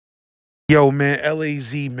Yo, man,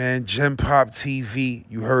 LAZ, man, Gen Pop TV.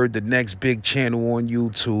 You heard the next big channel on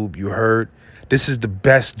YouTube. You heard this is the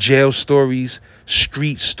best jail stories,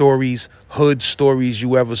 street stories, hood stories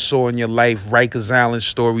you ever saw in your life. Rikers Island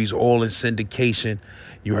stories, all in syndication.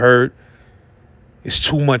 You heard it's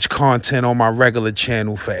too much content on my regular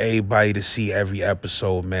channel for everybody to see every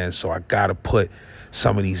episode, man. So I gotta put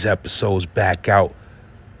some of these episodes back out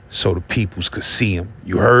so the peoples could see them.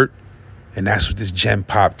 You heard? And that's what this Gen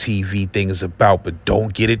Pop TV thing is about. But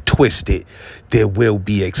don't get it twisted. There will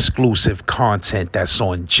be exclusive content that's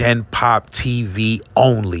on Gen Pop TV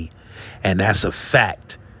only. And that's a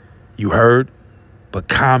fact. You heard? But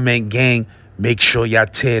comment gang, make sure y'all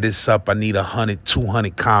tear this up. I need 100,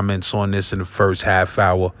 200 comments on this in the first half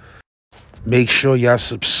hour. Make sure y'all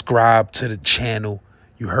subscribe to the channel.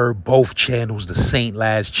 You heard both channels, the Saint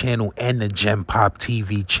Laz channel and the Gen Pop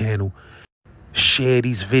TV channel. Share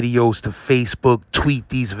these videos to Facebook, tweet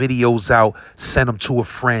these videos out, send them to a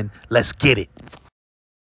friend. Let's get it.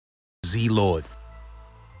 Z-Lord.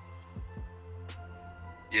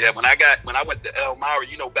 Yeah, when I went to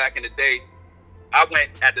Elmira, back in the day, I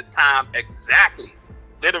went at the time exactly.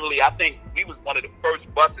 Literally, I think we was one of the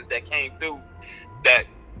first buses that came through that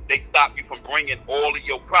they stopped you from bringing all of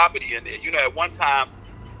your property in there. At one time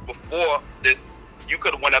before this, you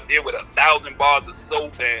could have went up there with 1,000 bars of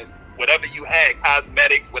soap and whatever you had,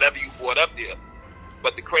 cosmetics, whatever you brought up there.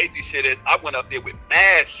 But the crazy shit is, I went up there with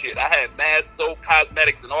mad shit. I had mad soap,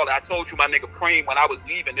 cosmetics, and all that. I told you my nigga Preem, when I was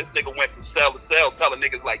leaving, this nigga went from cell to cell telling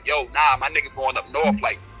niggas like, yo, nah, my nigga going up north,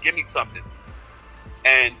 like, give me something.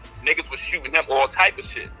 And niggas was shooting him all type of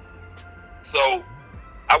shit. So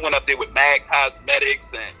I went up there with mad cosmetics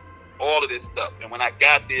and all of this stuff. And when I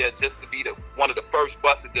got there, just to be one of the first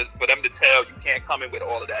buses for them to tell you can't come in with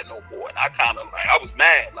all of that no more. And I kind of I was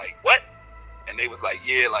mad, like, what? And they was like,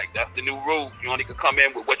 yeah, like, that's the new rule. You only can come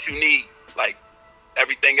in with what you need. Like,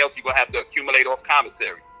 everything else you're going to have to accumulate off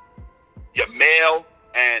commissary. Your mail,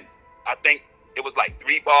 and I think it was like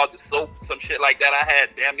 3 bars of soap, some shit like that. I had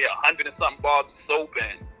damn near 100 and something bars of soap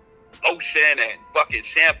and lotion and fucking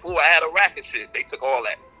shampoo. I had a rack of shit. They took all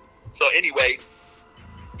that. So anyway,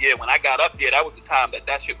 yeah, when I got up there, that was the time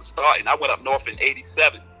that shit was starting. I went up north in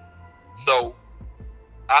 87. So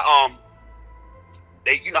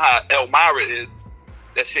you know how Elmira is,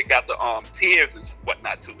 that shit got the tiers and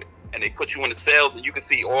whatnot to it. And they put you in the cells and you can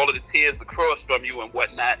see all of the tiers across from you and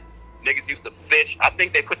whatnot. Niggas used to fish. I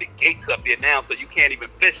think they put the gates up there now so you can't even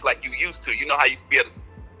fish like you used to. You know how you used to be able to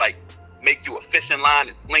like make you a fishing line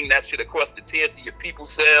and sling that shit across the tier to your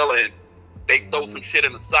people's cell, and they throw some shit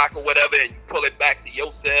in the sock or whatever and you pull it back to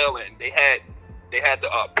your cell. And they had the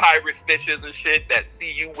pirate fishers and shit that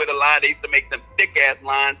see you with a line. They used to make them thick ass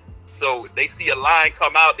lines. So if they see a line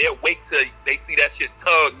come out, they'll wait till they see that shit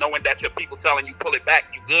tug, knowing that your people telling you pull it back,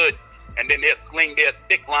 you good. And then they'll sling their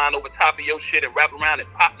thick line over top of your shit and wrap around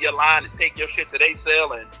and pop your line and take your shit to their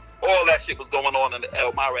cell. And all that shit was going on in the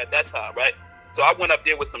Elmira at that time, right? So I went up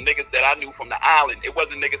there with some niggas that I knew from the island. It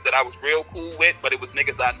wasn't niggas that I was real cool with, but it was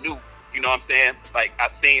niggas I knew, you know what I'm saying? Like, I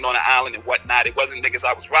seen on the island and whatnot. It wasn't niggas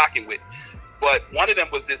I was rocking with. But one of them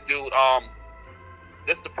was this dude,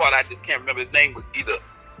 this is the part I just can't remember. His name was either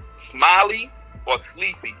Smiley or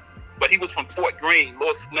Sleepy, but he was from Fort Greene,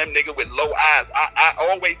 little slim nigga with low eyes.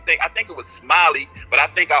 I think it was Smiley, but I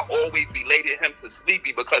think I always related him to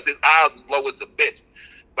Sleepy because his eyes was low as a bitch.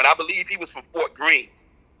 But I believe he was from Fort Greene.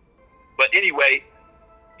 But anyway,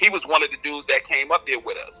 he was one of the dudes that came up there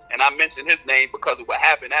with us. And I mentioned his name because of what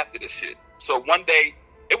happened after this shit. So one day,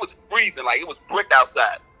 it was freezing, like it was brick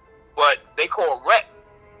outside. But they called rep.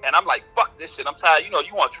 And I'm like, fuck this shit. I'm tired. You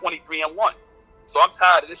on 23 and 1. So I'm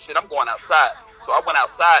tired of this shit. I'm going outside. So I went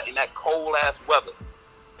outside in that cold ass weather.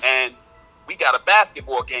 And we got a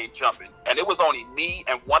basketball game jumping. And it was only me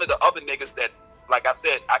and one of the other niggas that, like I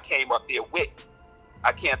said, I came up there with.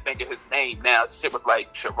 I can't think of his name now. His shit was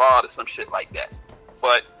like Sherrod or some shit like that.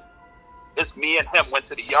 But it's me and him went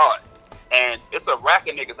to the yard. And it's a rack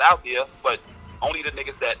of niggas out there, but only the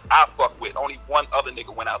niggas that I fuck with. Only one other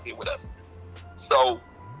nigga went out there with us. So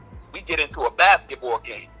we get into a basketball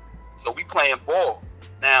game. So we playing ball.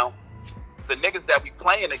 Now, the niggas that we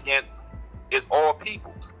playing against is all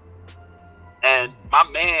peoples. And my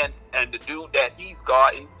man and the dude that he's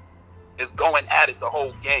guarding is going at it the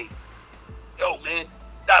whole game. Yo, man,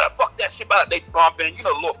 fuck that shit about they bumping,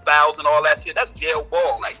 little fouls and all that shit. That's jail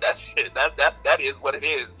ball. Like, that shit, that is what it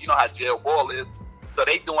is. You know how jail ball is. So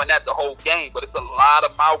they doing that the whole game, but it's a lot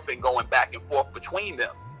of mouthing going back and forth between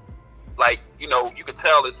them. Like, you can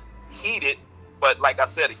tell it's heated, but like I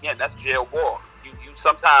said, again, that's jail ball. You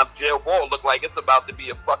sometimes jail ball look like it's about to be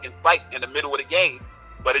a fucking fight in the middle of the game,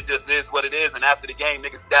 but it just is what it is. And after the game,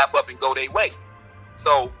 niggas dap up and go their way.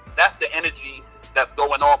 So that's the energy that's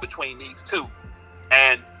going on between these two.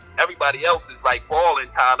 And everybody else is like balling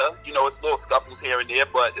kind of, you know, it's little scuffles here and there,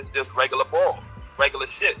 but it's just regular ball, regular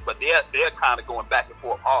shit. But they're kind of going back and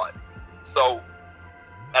forth hard. So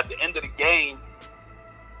at the end of the game,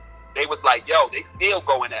 they was like, yo, they still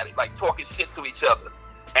going at it, like talking shit to each other.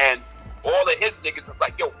 And all of his niggas is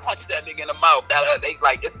like, yo, punch that nigga in the mouth. They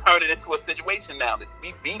like, it's turning into a situation now that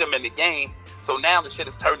we beat them in the game. So now the shit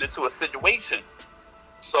is turned into a situation.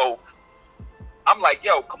 So I'm like,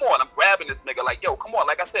 yo, come on. I'm grabbing this nigga. Like, yo, come on.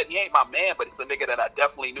 Like I said, he ain't my man, but it's a nigga that I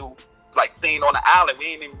definitely knew, like, seen on the island. We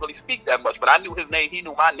ain't even really speak that much, but I knew his name. He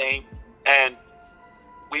knew my name. And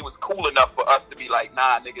we was cool enough for us to be like,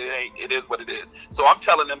 nah, nigga, it is what it is. So I'm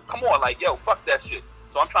telling him, come on, like, yo, fuck that shit.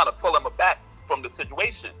 So I'm trying to pull him back from the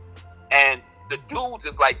situation. And the dudes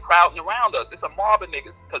is like crowding around us. It's a mob of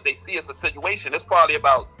niggas because they see it's a situation. It's probably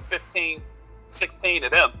about 15, 16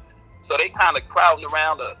 of them. So they kind of crowding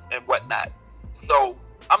around us and whatnot. So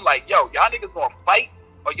I'm like, yo, y'all niggas gonna fight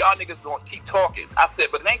or y'all niggas gonna keep talking? I said,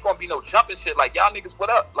 but it ain't gonna be no jumping shit. Like, y'all niggas, what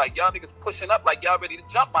up? Like, y'all niggas pushing up like y'all ready to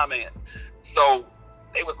jump my man. So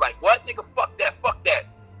they was like, what, nigga? Fuck that, fuck that.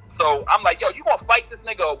 So I'm like, yo, you gonna fight this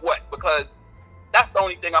nigga or what? Because that's the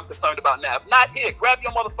only thing I'm concerned about now. If not, here, grab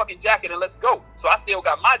your motherfucking jacket and let's go. So I still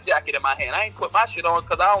got my jacket in my hand. I ain't put my shit on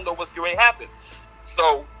because I don't know what's going to happen.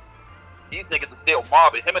 So these niggas are still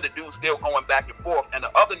mobbing. Him and the dude still going back and forth. And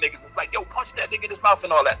the other niggas is like, yo, punch that nigga in his mouth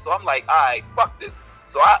and all that. So I'm like, all right, fuck this.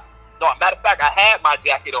 So matter of fact, I had my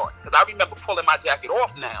jacket on because I remember pulling my jacket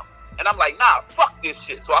off now. And I'm like, nah, fuck this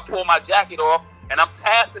shit. So I pull my jacket off. And I'm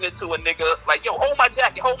passing it to a nigga like, yo, hold my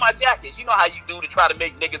jacket. You know how you do to try to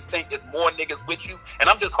make niggas think there's more niggas with you. And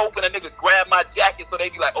I'm just hoping a nigga grab my jacket so they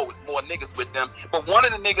be like, oh, it's more niggas with them. But one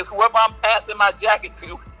of the niggas, whoever I'm passing my jacket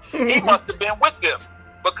to, he must have been with them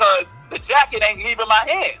because the jacket ain't leaving my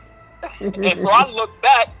hand. And so I look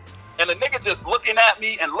back and the nigga just looking at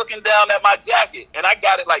me and looking down at my jacket. And I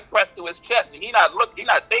got it like pressed to his chest. And he not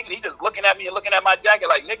taking it. He just looking at me and looking at my jacket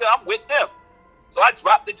like, nigga, I'm with them. So I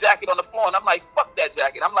dropped the jacket on the floor, and I'm like, fuck that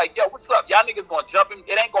jacket. I'm like, yo, what's up? Y'all niggas gonna jump him?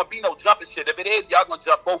 It ain't gonna be no jumping shit. If it is, y'all gonna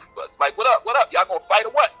jump both of us. Like, what up? Y'all gonna fight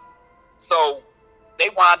or what? So they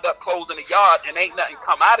wind up closing the yard, and ain't nothing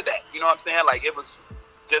come out of that. You know what I'm saying? Like, it was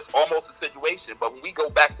just almost a situation. But when we go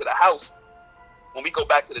back to the house, when we go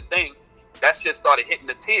back to the thing, that shit started hitting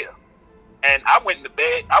the tier. And I went in the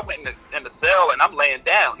bed, I went in the cell, and I'm laying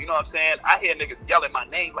down. You know what I'm saying? I hear niggas yelling my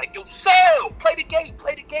name, like, yo, Cell, play the gate.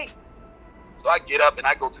 So I get up and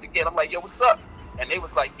I go to the gate. I'm like, yo, what's up? And they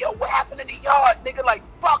was like, yo, what happened in the yard? Nigga, like,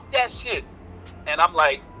 fuck that shit. And I'm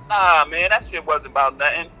like, nah, man, that shit wasn't about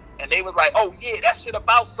nothing. And they was like, oh, yeah, that shit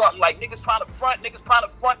about something. Like, niggas trying to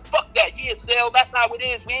front. Fuck that. Yeah, Sale, that's how it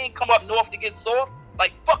is. We ain't come up north to get soft.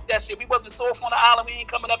 Like, fuck that shit. We wasn't soft on the island. We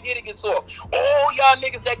ain't coming up here to get soft. All y'all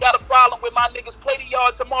niggas that got a problem with my niggas, play the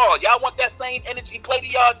yard tomorrow. Y'all want that same energy, play the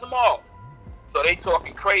yard tomorrow. So they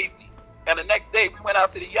talking crazy. And the next day, we went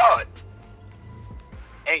out to the yard.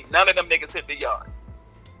 Ain't none of them niggas hit the yard.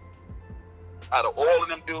 Out of all of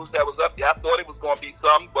them dudes that was up there, I thought it was going to be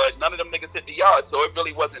something, but none of them niggas hit the yard, so it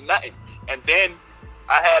really wasn't nothing. And then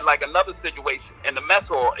I had like another situation in the mess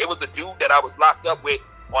hall. It was a dude that I was locked up with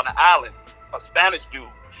on the island, a Spanish dude.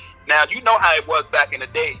 Now, you know how it was back in the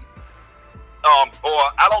days. Or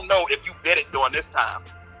I don't know if you did it during this time,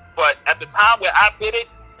 but at the time where I did it,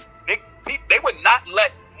 they would not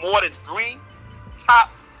let more than 3,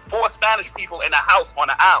 tops 4 Spanish people in a house on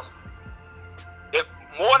the island. If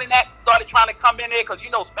more than that started trying to come in there, because you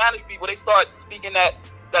know Spanish people, they start speaking that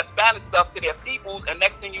Spanish stuff to their peoples, and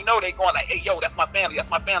next thing you know, they going like, hey, yo, that's my family,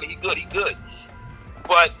 he good.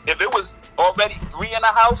 But if it was already 3 in the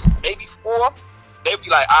house, maybe 4, they'd be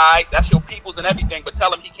like, all right, that's your peoples and everything, but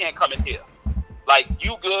tell him he can't come in here. Like,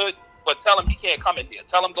 you good, but tell him he can't come in here.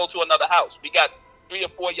 Tell him go to another house. We got 3 or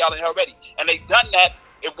 4 y'all in here already. And they done that.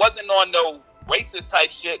 It wasn't on no racist type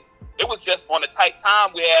shit. It was just on a type time,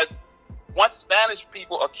 whereas once Spanish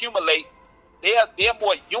people accumulate, they're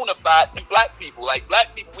more unified than black people. Like,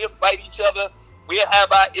 black people, we'll fight each other, we'll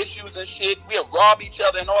have our issues and shit, we'll rob each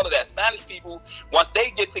other and all of that. Spanish people, once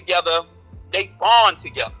they get together, they bond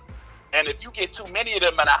together. And if you get too many of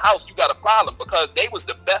them in a house, you got a problem, because they was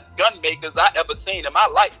the best gun makers I ever seen in my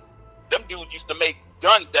life. Them dudes used to make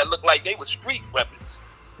guns that looked like they were street weapons.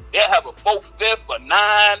 They'll have a 4.5, a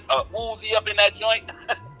 9, a Uzi up in that joint.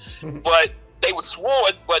 But they were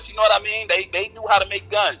swords, but you know what I mean? They knew how to make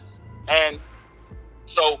guns. And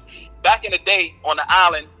so back in the day on the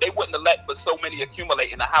island, they wouldn't have let but so many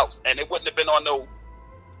accumulate in the house. And it wouldn't have been on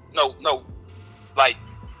no like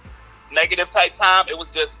negative type time. It was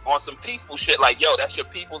just on some peaceful shit. Like, yo, that's your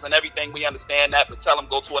peoples and everything. We understand that, but tell them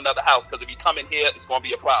go to another house because if you come in here, it's gonna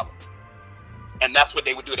be a problem. And that's what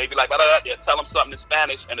they would do. They'd be like, tell them something in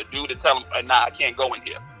Spanish, and the dude would tell them, nah, I can't go in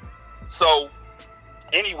here. So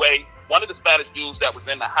anyway, one of the Spanish dudes that was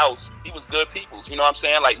in the house, he was good peoples. You know what I'm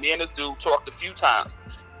saying? Like, me and this dude talked a few times.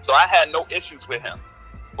 So I had no issues with him.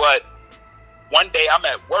 But one day I'm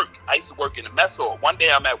at work. I used to work in the mess hall. One day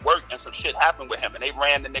I'm at work and some shit happened with him, and they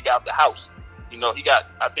ran the nigga out the house. You know,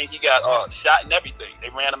 I think he got shot and everything. They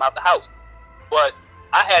ran him out the house. But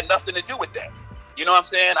I had nothing to do with that. You know what I'm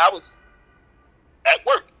saying? I was at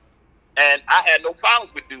work, and I had no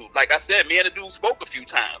problems with dude. Like I said, me and the dude spoke a few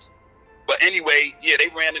times. But anyway, yeah, they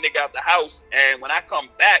ran the nigga out the house, and when I come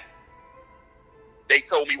back, they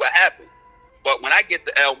told me what happened. But when I get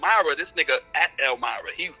to Elmira, this nigga at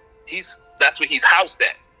Elmira, that's where he's housed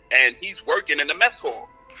at, and he's working in the mess hall.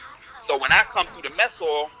 So when I come through the mess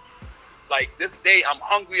hall, like this day, I'm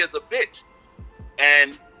hungry as a bitch,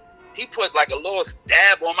 and he put like a little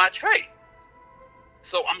stab on my tray.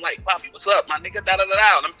 So I'm like, Poppy, what's up, my nigga? Da da da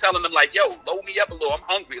da. And I'm telling him like, yo, load me up a little. I'm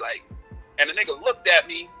hungry, like. And the nigga looked at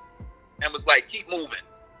me and was like, keep moving.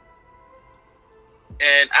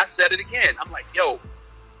 And I said it again. I'm like, yo,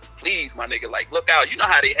 please, my nigga, like, look out. You know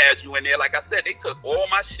how they had you in there. Like I said, they took all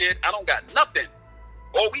my shit. I don't got nothing.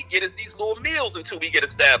 All we get is these little meals until we get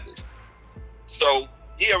established. So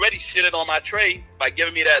he already shitted on my tray by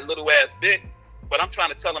giving me that little ass bit. But I'm trying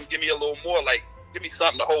to tell him, give me a little more, like, give me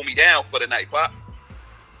something to hold me down for the night, Pop.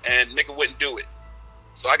 And nigga wouldn't do it.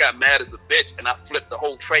 So I got mad as a bitch, and I flipped the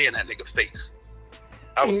whole tray in that nigga face.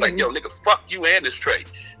 I was like, yo, nigga, fuck you and this tray.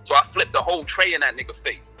 So I flipped the whole tray in that nigga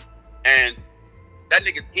face. And that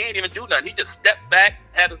nigga, he ain't even do nothing. He just stepped back,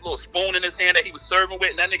 had his little spoon in his hand that he was serving with,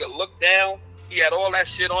 and that nigga looked down. He had all that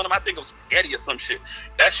shit on him. I think it was spaghetti or some shit.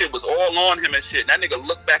 That shit was all on him and shit. And that nigga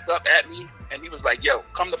looked back up at me, and he was like, yo,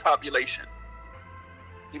 come to population.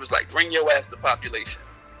 He was like, bring your ass to population.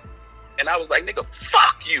 And I was like, nigga,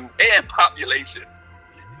 fuck you and population.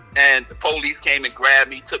 And the police came and grabbed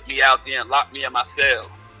me, took me out there and locked me in my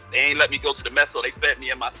cell. They ain't let me go to the mess hall. They fed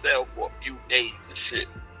me in my cell for a few days and shit.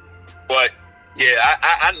 But yeah,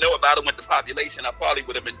 I know if I'd have went to population, I probably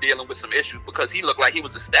would have been dealing with some issues because he looked like he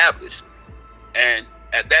was established. And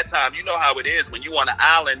at that time, you know how it is. When you on an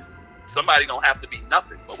island, somebody don't have to be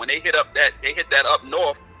nothing. But when they hit that up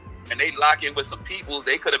north, and they lock in with some peoples,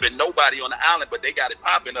 they could have been nobody on the island, but they got it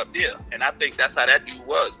popping up there. And I think that's how that dude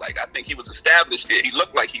was. Like, I think he was established there. He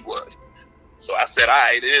looked like he was. So I said, all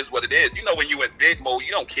right, it is what it is. You know, when you in big mode,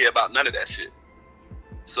 you don't care about none of that shit.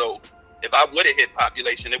 So if I would have hit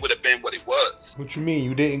population, it would have been what it was. What you mean?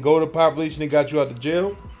 You didn't go to population and got you out of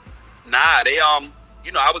jail? Nah, they,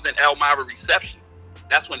 you know, I was in Elmira reception.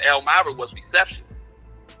 That's when Elmira was reception.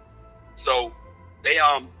 So they,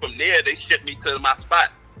 from there, they shipped me to my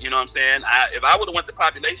spot. You know what I'm saying? If I would have went to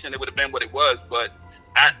population, it would have been what it was. But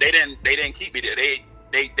they didn't keep me there. They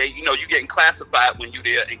you know, you getting classified when you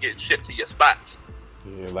there and getting shipped to your spots.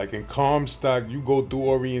 Yeah, like in Comstock, you go through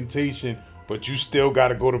orientation, but you still got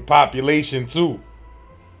to go to population too.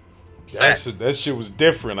 That shit was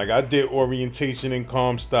different. Like, I did orientation in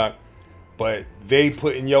Comstock, but they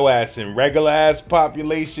putting your ass in regular ass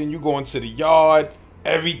population. You going to the yard,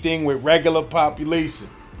 everything with regular population.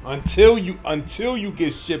 Until you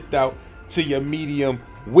get shipped out to your medium,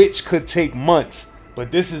 which could take months. But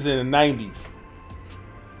this is in the 90s.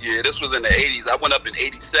 Yeah, this was in the 80s. I went up in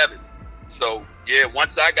 87. So, yeah,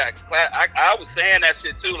 once I got I was saying that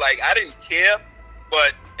shit too. Like, I didn't care.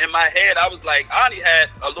 But in my head, I was like, I only had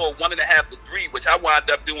a little 1.5 to 3, which I wound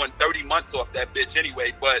up doing 30 months off that bitch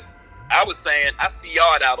anyway. But I was saying, I see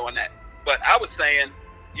y'all out on that. But I was saying,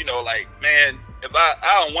 you know, like, man, if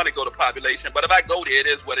I don't want to go to population, but if I go there, it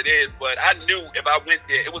is what it is. But I knew if I went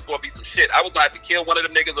there, it was going to be some shit. I was going to have to kill one of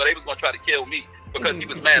them niggas, or they was going to try to kill me because he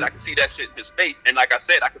was mad. I could see that shit in his face. And like I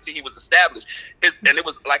said, I could see he was established. And it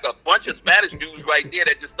was like a bunch of Spanish dudes right there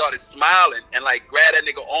that just started smiling and like grabbed that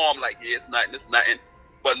nigga arm like, yeah, it's nothing.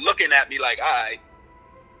 But looking at me like, all right.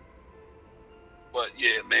 But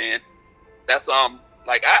yeah, man, that's,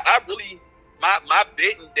 like I really, my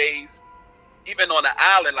bidding days, even on the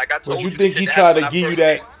island, like I told you. But you think he tried to give you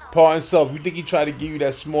that part himself? You think he tried to give you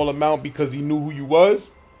that small amount because he knew who you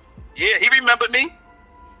was? Yeah, he remembered me.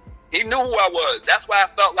 He knew who I was. That's why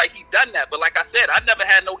I felt like he done that. But like I said, I never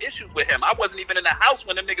had no issues with him. I wasn't even in the house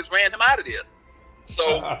when them niggas ran him out of there.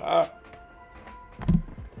 So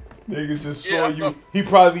nigga just saw you. He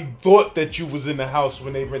probably thought that you was in the house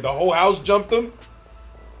when they ran. The whole house jumped him?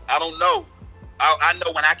 I don't know. I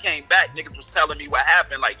know when I came back, niggas was telling me what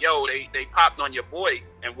happened. Like, yo, they popped on your boy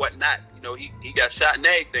and whatnot. You know, he got shot and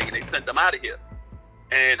everything, and they sent him out of here.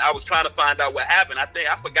 And I was trying to find out what happened. I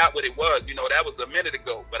forgot what it was. You know, that was a minute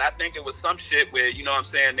ago. But I think it was some shit where, you know what I'm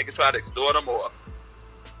saying, nigga tried to extort him or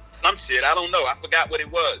some shit. I don't know. I forgot what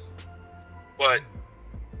it was. But,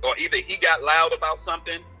 or either he got loud about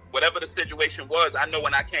something. Whatever the situation was, I know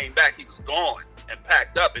when I came back, he was gone and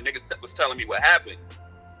packed up, and niggas was telling me what happened.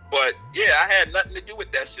 But, yeah, I had nothing to do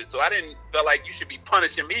with that shit. So I didn't feel like you should be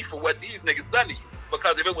punishing me for what these niggas done to you.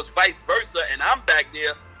 Because if it was vice versa and I'm back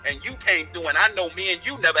there, and you came through, and I know me and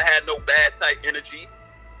you never had no bad type energy,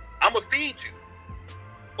 I'ma feed you.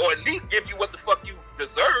 Or at least give you what the fuck you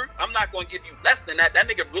deserve. I'm not gonna give you less than that. That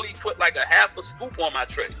nigga really put like a half a scoop on my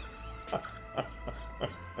tray.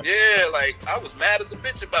 Yeah, like, I was mad as a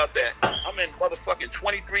bitch about that. I'm in motherfucking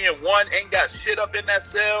 23-1, ain't got shit up in that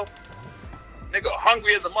cell. Nigga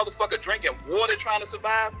hungry as a motherfucker, drinking water trying to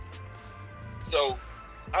survive. So,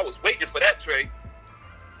 I was waiting for that tray,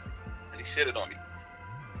 and he shitted on me.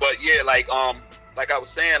 But yeah, like I was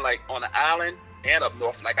saying, like on the island and up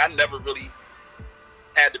north, like I never really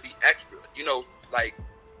had to be extra. You know, like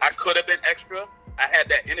I could have been extra. I had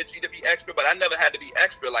that energy to be extra, but I never had to be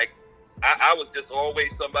extra. Like I was just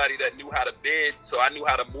always somebody that knew how to bid, so I knew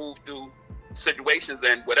how to move through situations,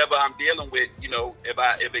 and whatever I'm dealing with, you know,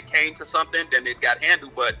 if it came to something, then it got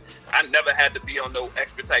handled. But I never had to be on no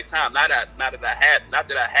extra tight time. Not that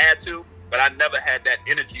I had to, but I never had that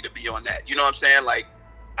energy to be on that. You know what I'm saying? Like,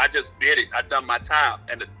 I just did it. I done my time.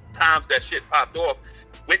 And the times that shit popped off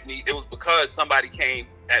with me, it was because somebody came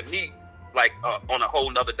at me like on a whole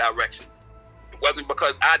nother direction. It wasn't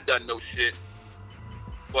because I done no shit.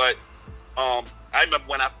 But I remember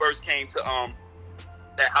when I first came to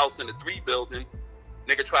that house in the 3 building,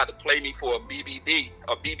 nigga tried to play me for a BBD,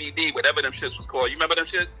 or BBD, whatever them shits was called. You remember them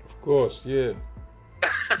shits? Of course, yeah.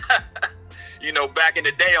 You know, back in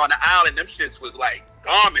the day on the island, them shits was like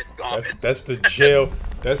garments. That's the jail.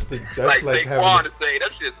 That's like Saquon to say, them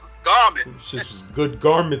shits was garments. Them shits was good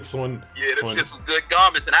garments on. Yeah, them shits was good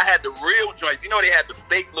garments, and I had the real joints. You know, they had the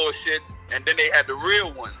fake little shits, and then they had the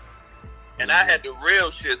real ones. And I had the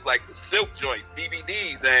real shits, like the silk joints,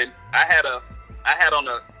 BBDs, and I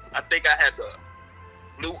think I had the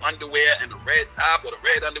blue underwear and the red top, or the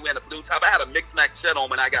red underwear and the blue top. I had a mixed match shirt on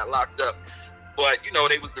when I got locked up. But, you know,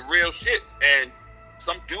 they was the real shits. And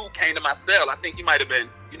some dude came to my cell. I think he might have been,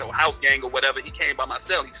 you know, house gang or whatever. He came by my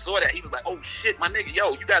cell. He saw that. He was like, oh, shit, my nigga,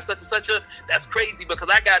 yo, you got such and such a, that's crazy because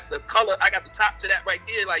I got the color, I got the top to that right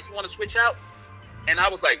there. Like, you want to switch out? And I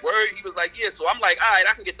was like, word? He was like, yeah. So I'm like, all right,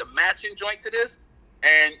 I can get the matching joint to this.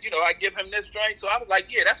 And, you know, I give him this joint. So I was like,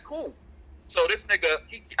 yeah, that's cool. So this nigga,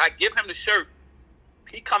 I give him the shirt.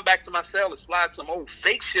 He come back to my cell and slide some old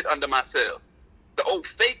fake shit under my cell. The old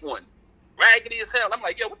fake one. Raggedy as hell. I'm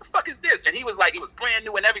like, yo, what the fuck is this? And he was like, it was brand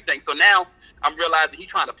new and everything. So now I'm realizing he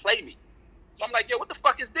trying to play me. So I'm like, yo, what the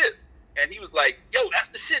fuck is this? And he was like, yo, that's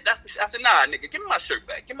the shit. That's the shit. I said, nah, nigga, give me my shirt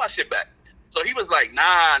back. Give my shit back. So he was like,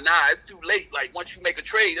 nah, it's too late. Like, once you make a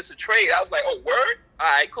trade, it's a trade. I was like, oh, word? All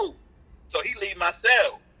right, cool. So he leave my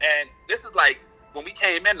cell. And this is like, when we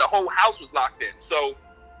came in, the whole house was locked in. So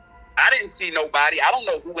I didn't see nobody. I don't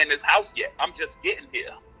know who in this house yet. I'm just getting here.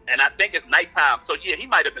 And I think it's nighttime. So, yeah, he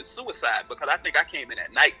might have been suicide because I think I came in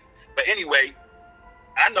at night. But anyway,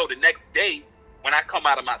 I know the next day when I come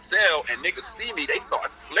out of my cell and niggas see me, they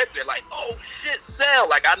start flipping like, oh, shit, cell.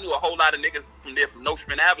 Like, I knew a whole lot of niggas from there from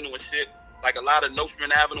Nostrand Avenue and shit. Like, a lot of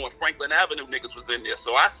Nostrand Avenue and Franklin Avenue niggas was in there.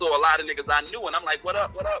 So I saw a lot of niggas I knew, and I'm like, what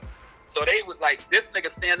up, what up? So they was like, this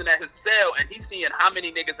nigga standing at his cell, and he's seeing how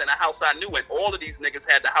many niggas in the house I knew, and all of these niggas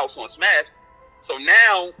had the house on smash. So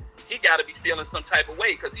now he got to be feeling some type of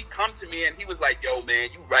way because he come to me and he was like, yo, man,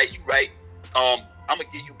 you right. I'm going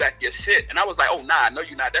to give you back your shit. And I was like, oh, nah, no,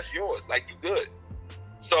 you're not. That's yours. Like, you good.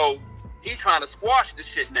 So he trying to squash the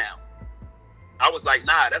shit now. I was like,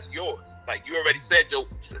 nah, that's yours. Like, you already said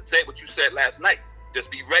what you said last night. Just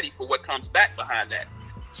be ready for what comes back behind that.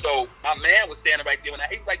 So my man was standing right there, and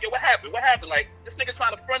he was like, yo, what happened? What happened? Like, this nigga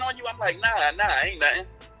trying to front on you? I'm like, nah, ain't nothing.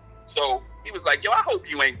 So he was like, yo, I hope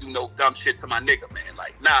you ain't do no dumb shit to my nigga, man.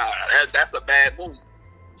 Like, nah, that's a bad move.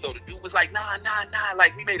 So the dude was like, nah.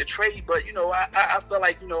 Like, we made a trade, but, you know, I felt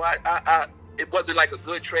like, you know, it wasn't like a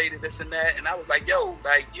good trade and this and that. And I was like, yo,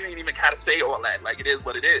 like, you ain't even gotta say all that. Like, it is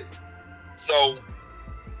what it is. So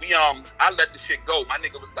I let the shit go. My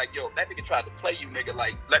nigga was like, yo, that nigga tried to play you, nigga.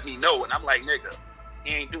 Like, let me know. And I'm like, nigga,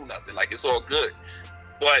 he ain't do nothing. Like, it's all good.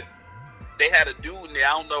 But they had a dude in there.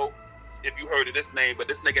 I don't know if you heard of this name, but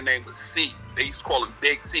this nigga name was C. They used to call him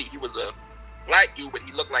Big C. He was a black dude, but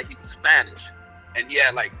he looked like he was Spanish. And he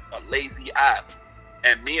had like a lazy eye.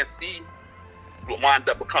 And me and C wound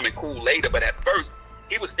up becoming cool later. But at first,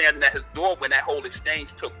 he was standing at his door when that whole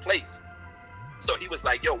exchange took place. So he was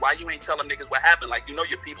like, yo, why you ain't telling niggas what happened? Like, you know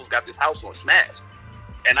your people's got this house on smash.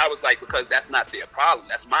 And I was like, because that's not their problem.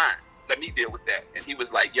 That's mine. Let me deal with that. And he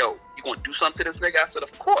was like, yo, you gonna do something to this nigga? I said,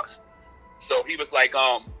 of course. So he was like,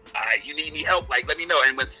 all right, you need any help? Like, let me know.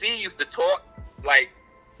 And when C used to talk, like,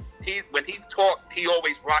 when he's talked, he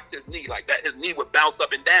always rocked his knee like that. His knee would bounce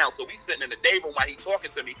up and down. So we sitting in the day room while he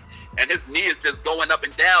talking to me, and his knee is just going up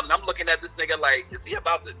and down. And I'm looking at this nigga like, is he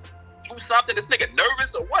about to do something? This nigga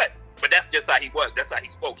nervous or what? But that's just how he was. That's how he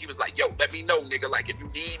spoke. He was like, yo, let me know, nigga. Like, if you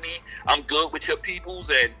need me, I'm good with your peoples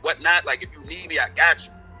and whatnot. Like, if you need me, I got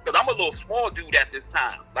you. Because I'm a little small dude at this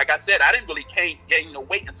time. Like I said, I didn't really gain no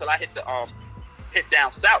weight until I hit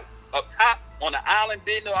down south. Up top on the island,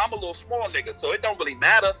 I'm a little small nigga, so it don't really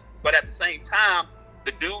matter. But at the same time,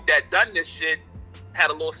 the dude that done this shit had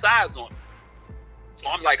a little size on him. So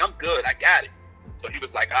I'm like, I'm good, I got it. So he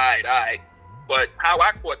was like, all right. But how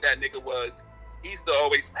I caught that nigga was, he used to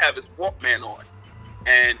always have his Walkman on.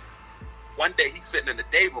 And one day he's sitting in the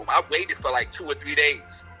day room. I waited for like 2 or 3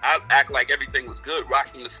 days. I act like everything was good,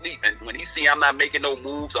 rocking to sleep. And when he see I'm not making no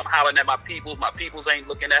moves, I'm hollering at my peoples ain't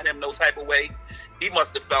looking at him no type of way. He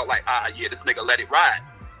must have felt like, yeah, this nigga let it ride.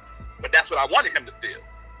 But that's what I wanted him to feel.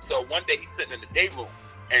 So one day he's sitting in the day room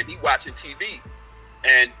and he watching TV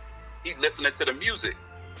and he's listening to the music.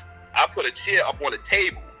 I put a chair up on the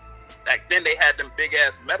table. Back then they had them big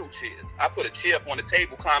ass metal chairs. I put a chair up on the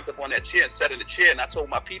table, climbed up on that chair and sat in the chair, and I told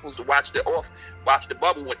my peoples to watch the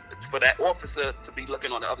bubble for that officer to be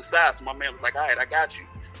looking on the other side. So my man was like, all right, I got you.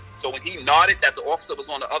 So when he nodded that the officer was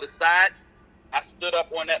on the other side, I stood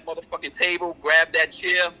up on that motherfucking table, grabbed that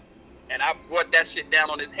chair, and I brought that shit down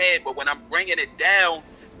on his head. But when I'm bringing it down,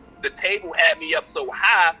 the table had me up so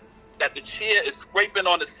high that the chair is scraping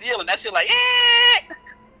on the ceiling. That shit like, eh!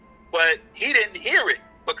 But he didn't hear it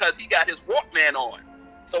because he got his Walkman on.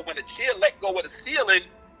 So when the chair let go of the ceiling,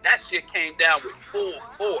 that shit came down with full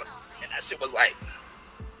force. And that shit was like,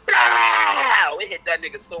 it hit that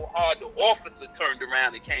nigga so hard, the officer turned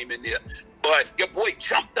around and came in there. But your boy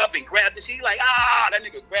jumped up and grabbed his, he like, that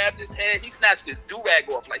nigga grabbed his head. He snatched his do-rag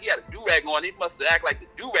off. Like, he had a do-rag on. He must have acted like the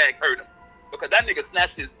do-rag hurt him. Because that nigga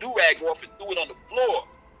snatched his do-rag off and threw it on the floor.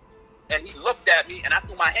 And he looked at me, and I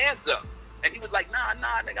threw my hands up. And he was like, nah,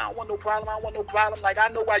 nigga, I don't want no problem. Like, I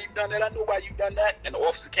know why you done that. And the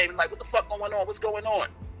officer came in like, what the fuck going on? What's going on?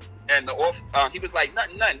 And he was like,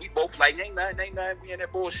 nothing. We both like, ain't nothing. We in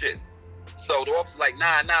that bullshit. So the officer's like,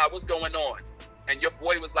 nah, what's going on? And your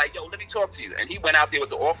boy was like, yo, let me talk to you. And he went out there with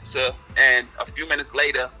the officer, and a few minutes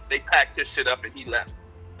later, they packed his shit up and he left.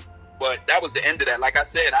 But that was the end of that. Like I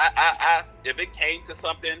said, I if it came to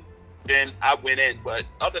something, then I went in. But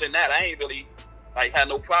other than that, I ain't really had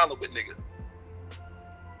no problem with niggas.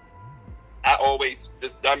 I always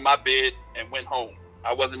just done my bid and went home.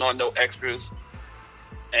 I wasn't on no extras.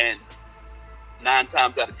 And 9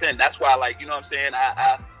 times out of 10, that's why, you know what I'm saying?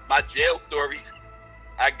 My jail stories,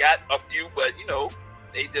 I got a few, but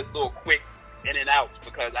they just little quick in and outs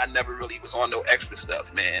because I never really was on no extra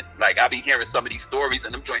stuff, man. Like, I be hearing some of these stories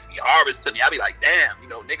and them joints be horrors to me. I be like, damn,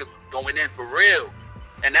 niggas was going in for real.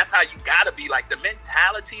 And that's how you gotta be. Like, the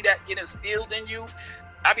mentality that get instilled in you.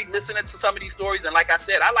 I be listening to some of these stories, and like I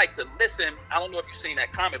said, I like to listen. I don't know if you've seen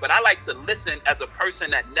that comment, but I like to listen as a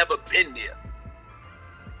person that never been there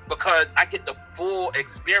because I get the full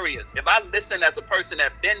experience. If I listen as a person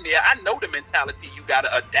that been there, I know the mentality you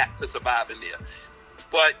gotta adapt to surviving there.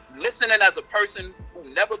 But listening as a person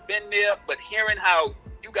who never been there, but hearing how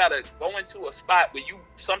you gotta go into a spot where you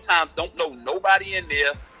sometimes don't know nobody in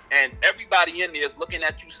there, and everybody in there is looking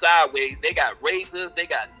at you sideways. They got razors, they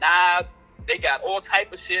got knives, they got all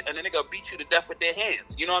type of shit, and then they're gonna beat you to death with their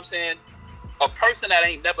hands. You know what I'm saying? A person that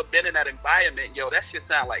ain't never been in that environment, that shit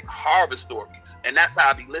sound like horror stories. And that's how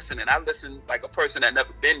I be listening. I listen like a person that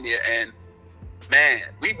never been there, and man,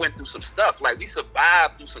 we went through some stuff. Like, we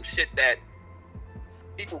survived through some shit that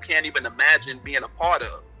people can't even imagine being a part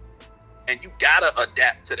of. And you gotta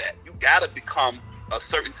adapt to that. You gotta become a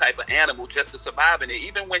certain type of animal just to survive in it.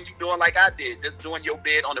 Even when you doing like I did, just doing your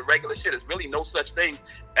bid on the regular shit, there's really no such thing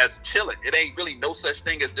as chilling. It ain't really no such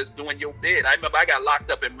thing as just doing your bid. I remember I got locked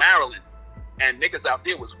up in Maryland, and niggas out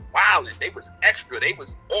there was wilding. They was extra. They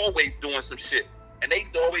was always doing some shit. And they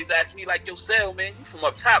used to always ask me, like, yo, Sel, man, you from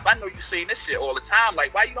up top. I know you seen this shit all the time.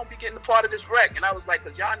 Like, why you don't be getting a part of this wreck? And I was like,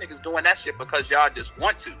 because y'all niggas doing that shit because y'all just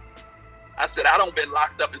want to. I said, I don't been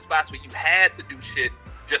locked up in spots where you had to do shit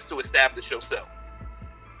just to establish yourself.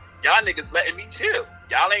 Y'all niggas letting me chill.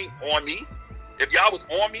 Y'all ain't on me. If y'all was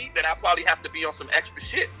on me, then I probably have to be on some extra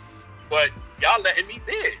shit. But y'all letting me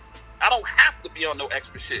bid. I don't have to be on no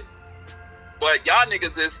extra shit. But y'all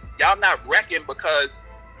niggas y'all not wrecking because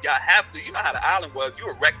y'all have to. You know how the island was. You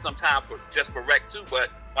were wrecked sometimes for wreck too, but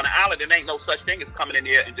on the island, there ain't no such thing as coming in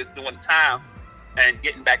there and just doing the time and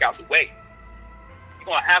getting back out the way. You're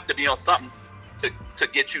gonna have to be on something to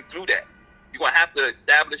get you through that. You're gonna have to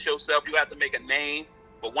establish yourself. You have to make a name.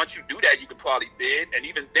 But once you do that, you can probably bid, and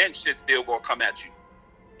even then, shit's still gonna come at you.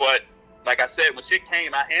 But like I said, when shit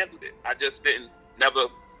came, I handled it. I just didn't never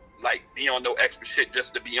like be on no extra shit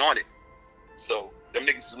just to be on it. So them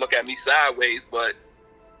niggas look at me sideways, but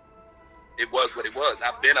it was what it was.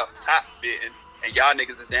 I've been up top bidding, and y'all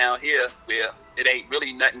niggas is down here where it ain't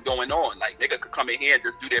really nothing going on. Like, nigga could come in here and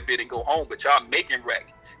just do their bid and go home, but y'all making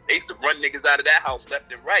wreck. They used to run niggas out of that house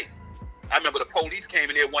left and right. I remember the police came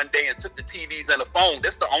in there one day and took the TVs and the phone.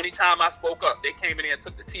 This the only time I spoke up. They came in there and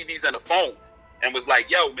took the TVs and the phone and was like,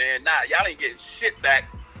 yo, man, nah, y'all ain't getting shit back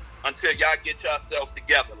until y'all get yourselves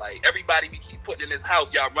together. Like, everybody we keep putting in this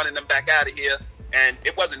house, y'all running them back out of here. And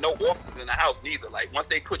it wasn't no officers in the house neither. Like, once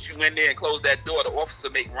they put you in there and close that door, the officer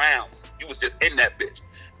make rounds. You was just in that bitch.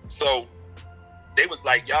 So they was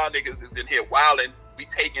like, y'all niggas is in here wilding. We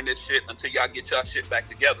taking this shit until y'all get y'all shit back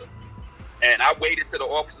together. And I waited till the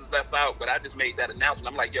officers left out, but I just made that announcement.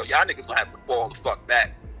 I'm like, yo, y'all niggas gonna have to fall the fuck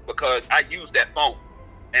back because I used that phone.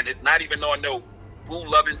 And it's not even on no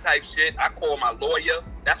boo-loving type shit. I called my lawyer.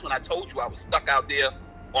 That's when I told you I was stuck out there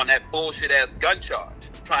on that bullshit-ass gun charge,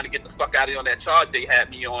 trying to get the fuck out of here on that charge they had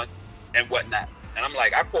me on and whatnot. And I'm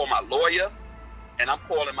like, I called my lawyer, and I'm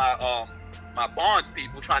calling my my bonds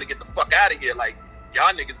people trying to get the fuck out of here. Like,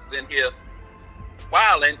 y'all niggas is in here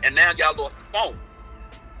wilding, and now y'all lost the phone.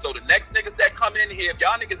 So the next niggas that come in here, if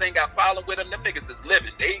y'all niggas ain't got problem with them niggas is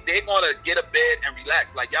living. They gonna get a bed and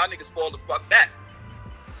relax. Like, y'all niggas fall the fuck back.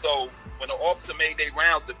 So when the officer made their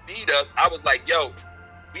rounds to feed us, I was like, yo,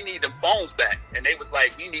 we need them phones back. And they was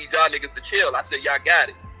like, we need y'all niggas to chill. I said, y'all got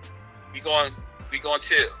it. We going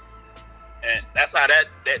chill. And that's how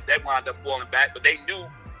that wound up falling back. But they knew,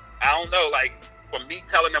 I don't know, like, from me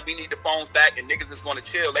telling them we need the phones back and niggas is gonna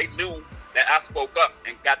chill, they knew that I spoke up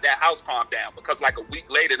and got that house calmed down. Because like a week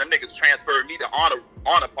later, them niggas transferred me to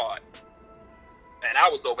honor part. And I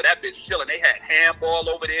was over that bitch chilling. They had handball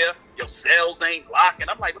over there. Your cells ain't locking.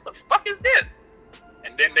 I'm like, what the fuck is this?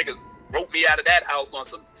 And then niggas wrote me out of that house on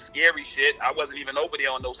some scary shit. I wasn't even over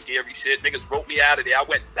there on no scary shit. Niggas wrote me out of there. I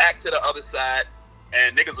went back to the other side,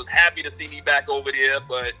 and niggas was happy to see me back over there,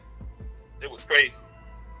 but it was crazy.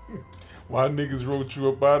 Why niggas wrote you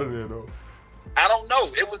up out of there, though? I don't know.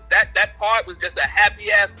 It was that part was just a happy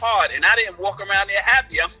ass part, and I didn't walk around there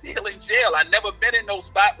happy. I'm still in jail. I never been in no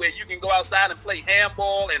spot where you can go outside and play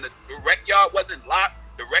handball, and the rec yard wasn't locked.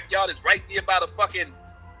 The rec yard is right there by the fucking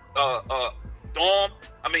dorm.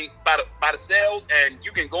 I mean, by the cells, and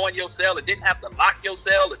you can go in your cell. It didn't have to lock your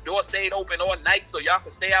cell. The door stayed open all night, so y'all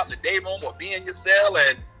could stay out in the day room or be in your cell.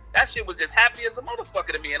 And that shit was just happy as a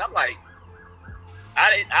motherfucker to me. And I'm like,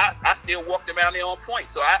 I still walked around there on point.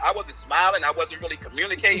 So I wasn't smiling. I wasn't really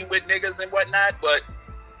communicating with niggas and whatnot. But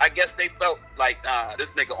I guess they felt like,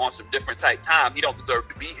 this nigga on some different type time. He don't deserve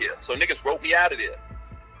to be here. So niggas wrote me out of there.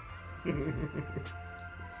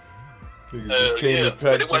 Yeah,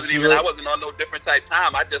 but it wasn't even. I wasn't on no different type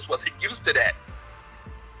time. I just wasn't used to that.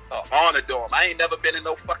 Honor dorm. I ain't never been in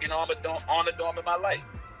no fucking honor dorm in my life.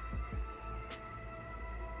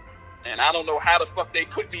 And I don't know how the fuck they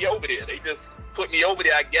put me over there. They just put me over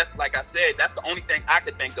there. I guess, like I said, that's the only thing I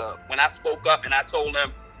could think of when I spoke up and I told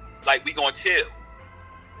them, like, we gonna chill.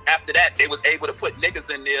 After that, they was able to put niggas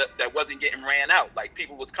in there that wasn't getting ran out. Like,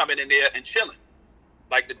 people was coming in there and chilling.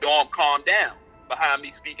 Like, the dorm calmed down behind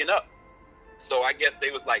me speaking up. So I guess they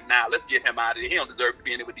was like, nah, let's get him out of here. He don't deserve to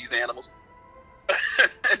be in there with these animals.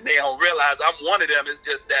 And they don't realize I'm one of them. It's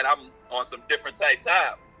just that I'm on some different type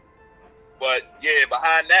time. But yeah,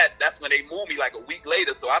 behind that, that's when they moved me like a week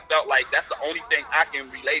later. So I felt like that's the only thing I can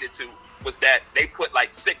relate it to was that they put like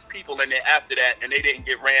 6 people in there after that and they didn't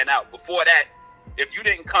get ran out. Before that, if you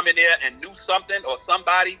didn't come in there and knew something or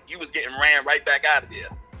somebody, you was getting ran right back out of there.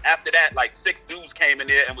 After that, like 6 dudes came in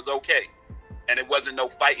there and was okay. And it wasn't no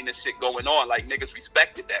fighting and shit going on. Like, niggas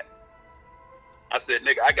respected that. I said,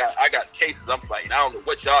 nigga, I got cases I'm fighting. I don't know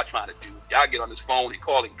what y'all trying to do. Y'all get on this phone and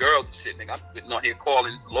calling girls and shit, nigga. I'm getting on here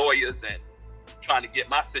calling lawyers and trying to get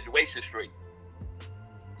my situation straight.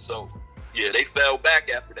 So, yeah, they fell back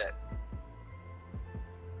after that.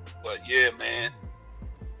 But yeah, man.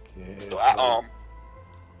 Yeah, so I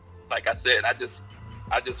like I said, I just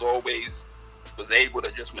always was able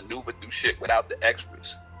to just maneuver through shit without the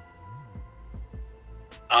extras.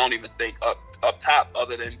 I don't even think up top,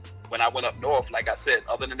 other than when I went up north, like I said,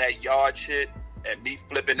 other than that yard shit and me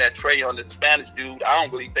flipping that tray on the Spanish dude, I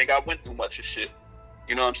don't really think I went through much of shit.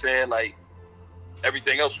 You know what I'm saying? Like,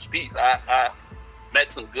 everything else was peace. I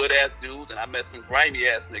met some good ass dudes and I met some grimy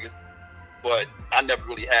ass niggas, but I never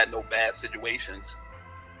really had no bad situations.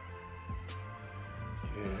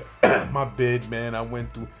 Yeah, my bid, man.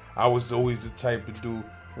 I was always the type of dude.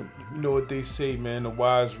 You know what they say, man. The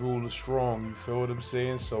wise rule the strong. You feel what I'm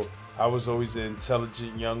saying? So I was always an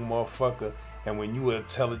intelligent young motherfucker. And when you an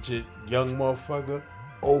intelligent young motherfucker,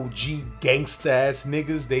 OG gangsta ass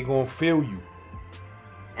niggas, they gonna feel you.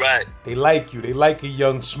 Right. They like you. They like a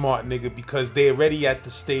young smart nigga because they already at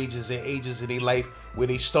the stages and ages of their life where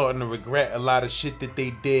they starting to regret a lot of shit that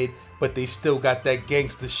they did, but they still got that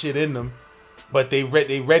gangster shit in them. But they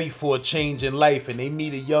ready for a change in life, and they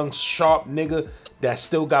meet a young sharp nigga that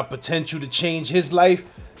still got potential to change his life.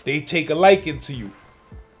 They take a liking to you.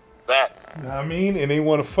 Facts. You know what I mean? And they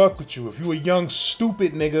want to fuck with you. If you a young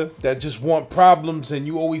stupid nigga that just want problems and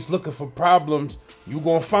you always looking for problems, you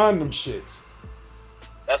gonna find them shits.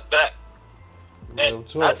 That's that. Real And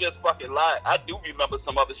talk. I just fucking lied. I do remember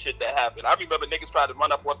some other shit that happened. I remember niggas tried to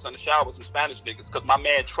run up on us in the shower with some Spanish niggas because my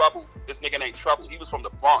man Trouble, this nigga named Trouble, he was from the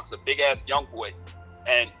Bronx, a big ass young boy.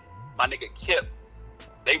 And my nigga Kip,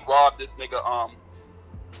 they robbed this nigga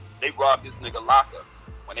locker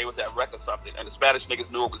when they was at rec or something. And the Spanish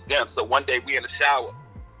niggas knew it was them. So one day we in the shower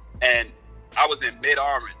and I was in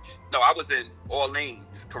Mid-Orange. No, I was in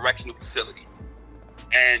Orleans Correctional Facility.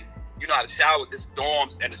 And you know how the shower, this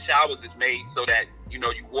dorms and the showers is made so that, you know,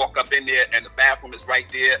 you walk up in there and the bathroom is right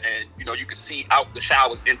there and, you know, you can see out the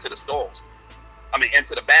showers into the stalls.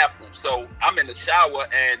 Into the bathroom. So I'm in the shower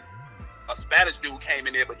and a Spanish dude came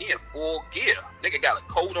in there, but he in full gear. Nigga got a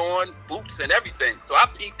coat on, boots and everything. So I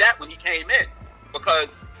peeped that when he came in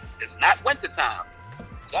because it's not wintertime.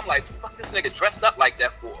 So I'm like, fuck this nigga dressed up like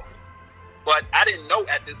that for? But I didn't know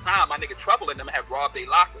at this time my nigga Trouble and them had robbed their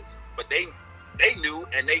lockers. But they knew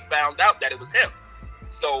and they found out that it was him.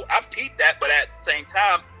 So I peeped that, but at the same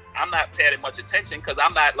time, I'm not paying much attention because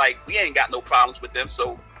I'm not like, we ain't got no problems with them.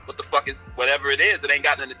 So what the fuck is, whatever it is, it ain't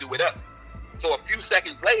got nothing to do with us. So a few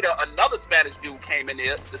seconds later, another Spanish dude came in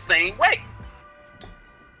there the same way.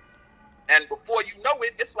 And before you know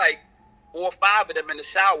it, it's like 4 or 5 of them in the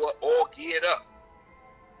shower all geared up.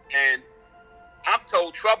 And I'm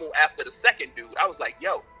told Trouble after the second dude, I was like,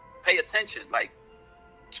 yo, pay attention. Like,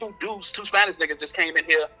 2 Spanish niggas just came in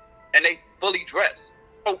here and they fully dressed,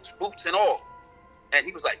 coats, boots, and all. And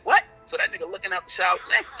he was like, what? So that nigga looking out the shower,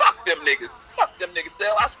 man, fuck them niggas. Fuck them niggas,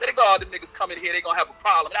 Sal. I swear to God, them niggas come in here, they gonna have a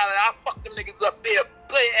problem. I fuck them niggas up there,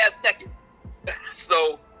 bare ass naked.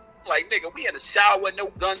 So, like, nigga, we in the shower, no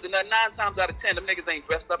guns and nothing. 9 times out of 10, them niggas ain't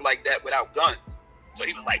dressed up like that without guns. So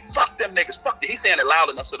he was like, fuck them niggas, fuck them. He's saying it loud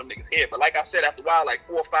enough so them niggas hear. But like I said, after a while, like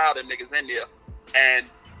 4 or 5 of them niggas in there, and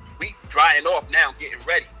we drying off now, getting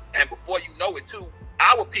ready. And before you know it, too,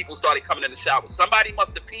 our people started coming in the shower. Somebody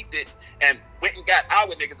must have peeped it and went and got our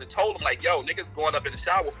niggas and told them, like, yo, niggas going up in the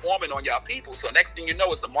shower forming on y'all people. So next thing you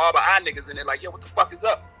know, it's some Marble Eye niggas in there like, yo, what the fuck is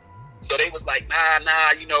up? So they was like,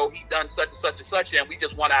 nah, you know, he done such and such and such, and we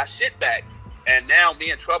just want our shit back. And now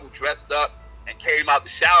me and Trouble dressed up and came out the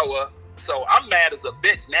shower. So I'm mad as a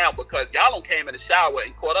bitch now because y'all done came in the shower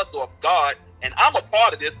and caught us off guard. And I'm a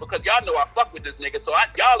part of this because y'all know I fuck with this nigga. So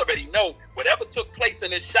y'all already know whatever took place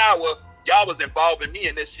in this shower, y'all was involving me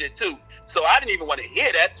in this shit too. So I didn't even want to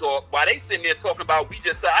hear that talk while they sitting there talking about we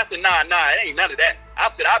just said. I said, nah, it ain't none of that.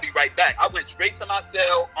 I said, I'll be right back. I went straight to my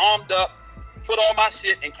cell, armed up, put on my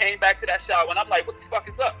shit, and came back to that shower. And I'm like, what the fuck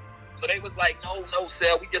is up? So they was like, no,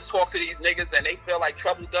 cell. We just talked to these niggas and they feel like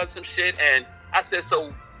Trouble does some shit. And I said,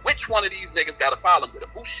 so which one of these niggas got a problem with him?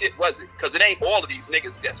 Whose shit was it? Because it ain't all of these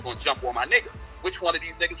niggas that's going to jump on my nigga. Which one of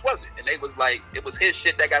these niggas was it? And they was like, it was his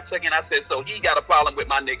shit that got taken. I said, so he got a problem with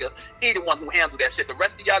my nigga. He the one who handled that shit. The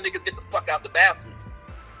rest of y'all niggas get the fuck out the bathroom.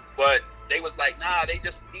 But they was like, nah, they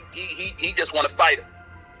just, he just want to fight him.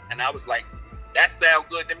 And I was like, that sound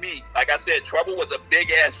good to me. Like I said, Trouble was a big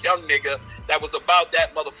ass young nigga that was about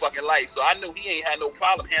that motherfucking life. So I knew he ain't had no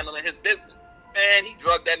problem handling his business. Man, he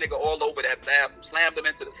drugged that nigga all over that bathroom, slammed him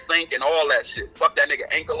into the sink and all that shit. Fucked that nigga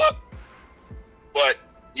ankle up. But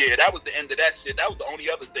yeah, that was the end of that shit. That was the only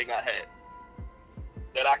other thing I had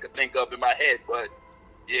that I could think of in my head. But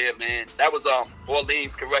yeah, man, that was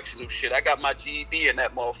Orleans correctional shit. I got my GED in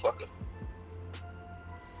that motherfucker.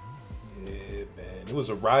 Yeah, man. It was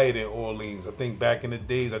a riot in Orleans. I think back in the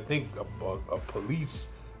days, I think a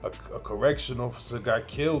correction officer got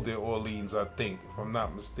killed in Orleans, I think, if I'm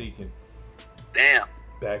not mistaken. Damn.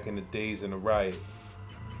 Back in the days in the riot.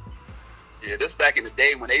 Yeah, this back in the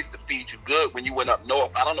day when they used to feed you good when you went up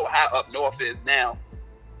north. I don't know how up north is now,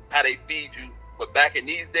 how they feed you. But back in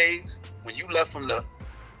these days, when you left from the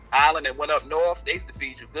island and went up north, they used to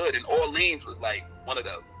feed you good. And Orleans was like one of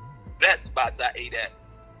the best spots I ate at.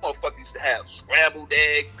 motherfuckers used to have scrambled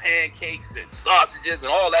eggs, pancakes, and sausages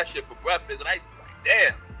and all that shit for breakfast. And I used to be like,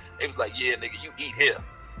 damn. They was like, yeah, nigga, you eat here.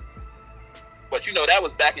 But you know, that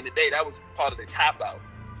was back in the day. That was part of the cop out.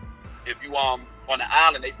 If you on the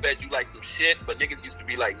island, they fed you like some shit. But niggas used to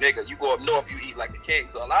be like, nigga, you go up north, you eat like the king.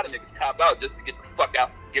 So a lot of niggas cop out just to get the fuck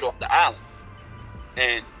out, get off the island,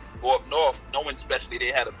 and go up north, knowing especially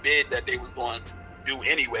they had a bid that they was going to do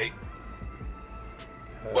anyway.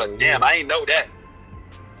 But damn, I ain't know that.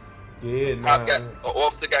 Yeah, nah. An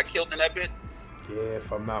officer got killed in that bit. Yeah,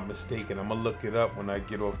 if I'm not mistaken, I'm gonna look it up when I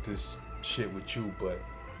get off this shit with you. But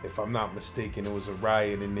if I'm not mistaken, it was a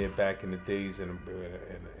riot in there back in the days, and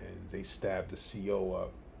they stabbed the CO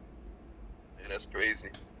up. Yeah, that's crazy.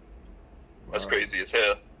 That's crazy as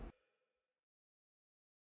hell.